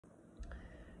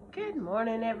Good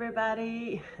morning,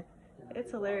 everybody.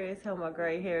 It's hilarious how my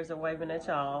gray hairs are waving at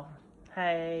y'all.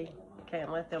 Hey, can't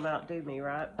let them outdo me,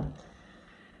 right?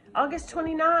 August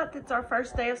 29th, it's our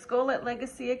first day of school at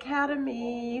Legacy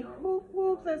Academy. Whoop,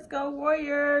 whoop, let's go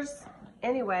Warriors.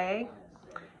 Anyway,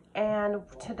 and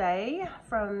today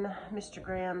from Mr.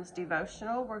 Graham's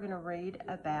devotional, we're going to read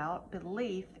about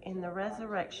belief in the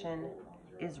resurrection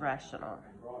is rational.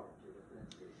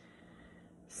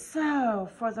 So,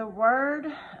 for the word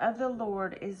of the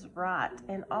Lord is right,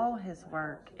 and all his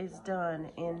work is done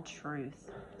in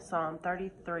truth. Psalm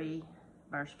 33,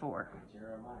 verse 4.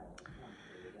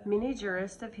 Many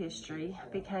jurists of history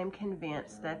became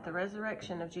convinced that the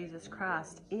resurrection of Jesus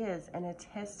Christ is an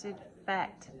attested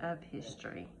fact of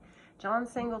history. John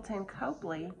Singleton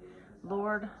Copley,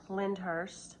 Lord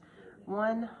Lyndhurst,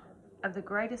 one of the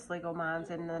greatest legal minds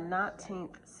in the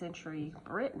 19th century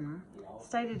Britain,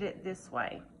 stated it this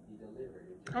way: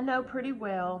 I know pretty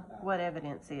well what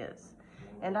evidence is,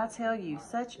 and I tell you,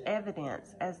 such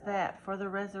evidence as that for the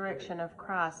resurrection of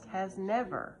Christ has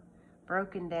never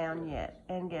broken down yet.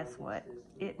 And guess what?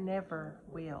 It never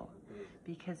will,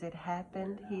 because it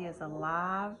happened. He is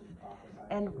alive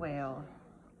and well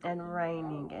and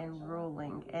reigning and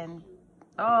ruling, and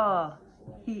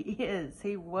he is,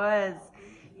 he was,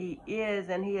 he is,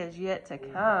 and he is yet to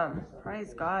come.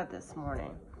 Praise God this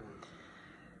morning.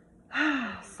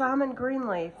 Simon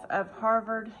Greenleaf of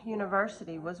Harvard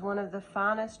University was one of the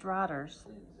finest writers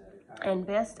and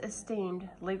best esteemed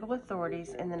legal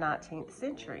authorities in the 19th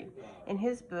century. In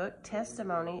his book,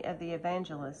 Testimony of the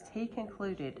Evangelist, he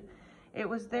concluded, it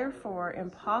was therefore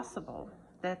impossible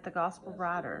that the gospel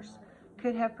writers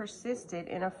could have persisted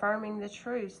in affirming the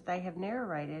truths they have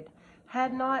narrated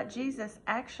had not Jesus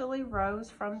actually rose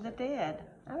from the dead.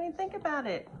 I mean, think about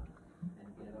it.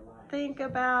 Think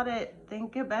about it.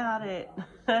 Think about it.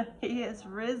 He is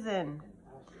risen.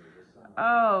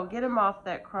 Oh, get him off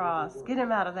that cross. Get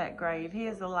him out of that grave. He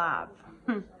is alive.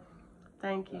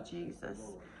 Thank you,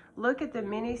 Jesus. Look at the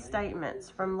many statements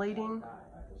from leading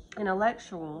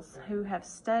intellectuals who have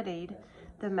studied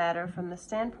the matter from the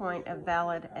standpoint of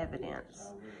valid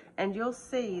evidence, and you'll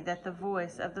see that the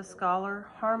voice of the scholar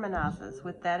harmonizes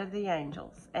with that of the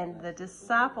angels and the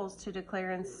disciples to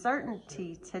declare in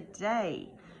certainty today,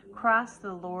 Christ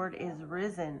the Lord is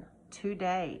risen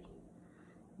today.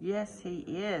 Yes, he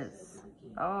is.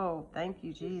 Oh, thank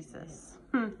you, Jesus.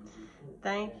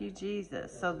 Thank you,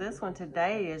 Jesus. So this one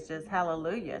today is just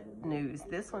hallelujah news.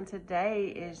 This one today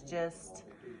is just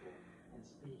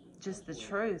the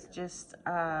truth, just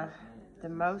the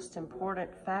most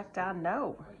important fact I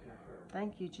know.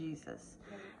 Thank you, Jesus.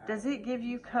 Does it give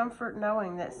you comfort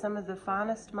knowing that some of the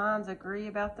finest minds agree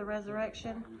about the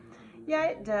resurrection? Yeah,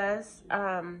 it does.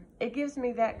 It gives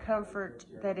me that comfort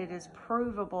that it is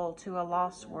provable to a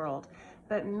lost world.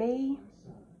 But me,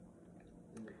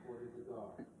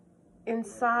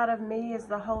 inside of me is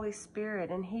the Holy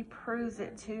Spirit, and he proves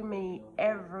it to me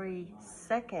every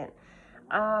second.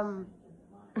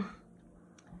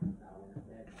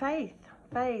 Faith.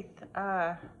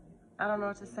 I don't know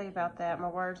what to say about that. My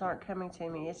words aren't coming to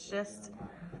me. It's just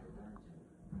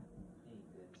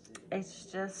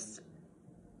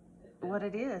what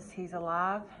it is. He's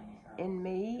alive in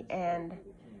me, and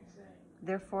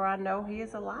therefore I know he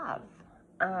is alive.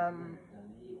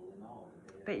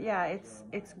 But yeah,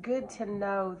 it's good to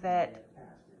know that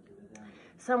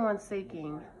someone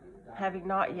seeking, having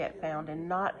not yet found, and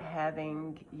not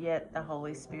having yet the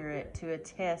Holy Spirit to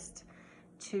attest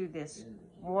to this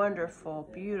wonderful,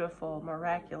 beautiful,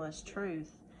 miraculous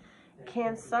truth,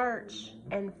 can search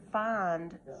and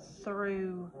find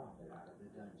through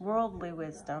worldly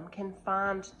wisdom, can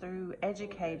find through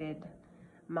educated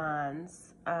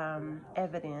minds,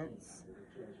 evidence,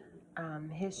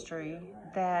 history,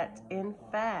 that in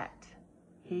fact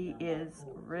he is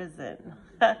risen.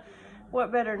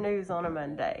 What better news on a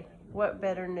Monday? What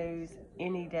better news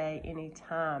any day, any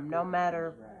time, no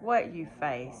matter what you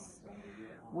face,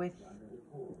 with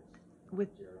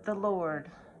the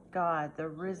Lord God, the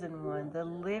risen one, the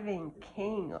living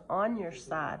King on your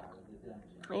side,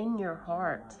 in your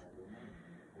heart.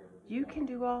 You can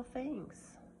do all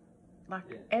things.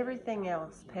 Like everything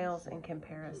else pales in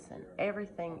comparison.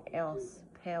 Everything else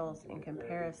pales in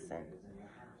comparison.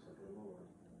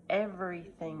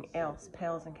 Everything else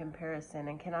pales in comparison.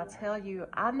 And can I tell you,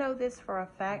 I know this for a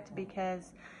fact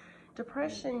because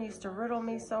depression used to riddle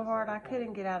me so hard I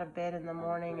couldn't get out of bed in the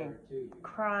morning and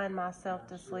crying myself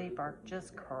to sleep, or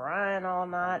just crying all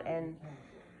night and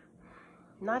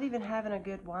not even having a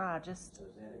good why, just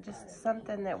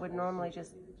something that would normally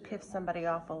just piss somebody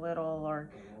off a little or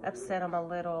upset them a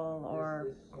little or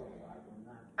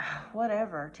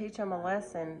whatever, teach them a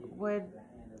lesson would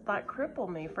like cripple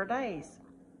me for days.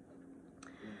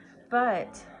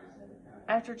 But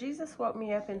after Jesus woke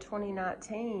me up in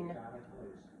 2019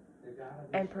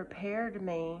 and prepared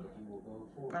me,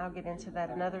 I'll get into that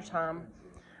another time,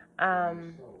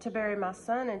 to bury my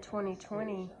son in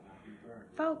 2020,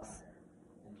 folks,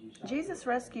 Jesus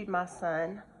rescued my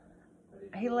son.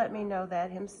 He let me know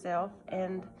that himself,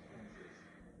 and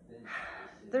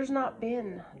there's not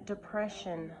been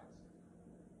depression,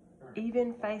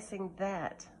 even facing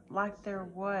that, like there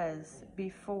was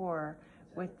before,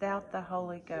 without the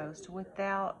Holy Ghost,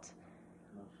 without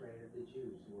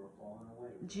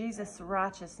Jesus'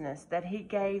 righteousness that he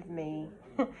gave me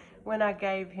when I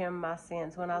gave him my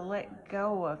sins, when I let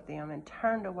go of them and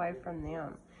turned away from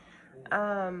them.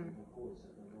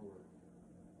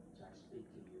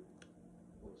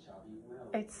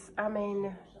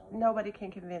 Nobody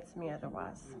can convince me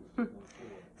otherwise.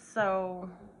 So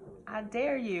I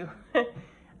dare you,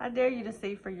 I dare you to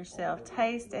see for yourself.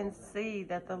 Taste and see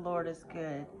that the Lord is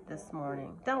good this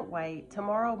morning. Don't wait.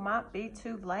 Tomorrow might be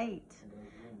too late.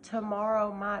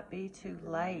 Tomorrow might be too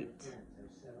late.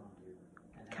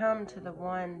 Come to the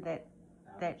one that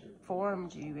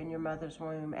formed you in your mother's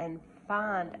womb and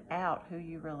find out who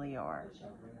you really are.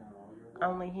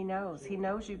 Only He knows. He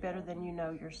knows you better than you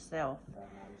know yourself.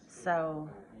 So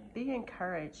be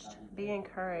encouraged. Be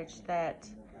encouraged that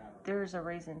there's a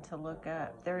reason to look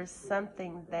up. There is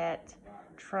something that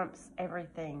trumps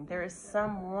everything. There is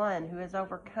someone who has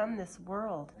overcome this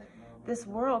world. This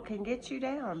world can get you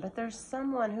down, but there's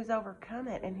someone who's overcome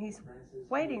it, and He's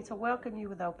waiting to welcome you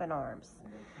with open arms.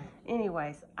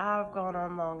 Anyways, I've gone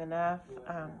on long enough.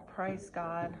 Praise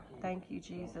God. Thank you,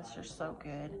 Jesus. You're so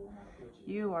good.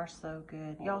 You are so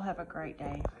good. Y'all have a great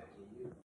day.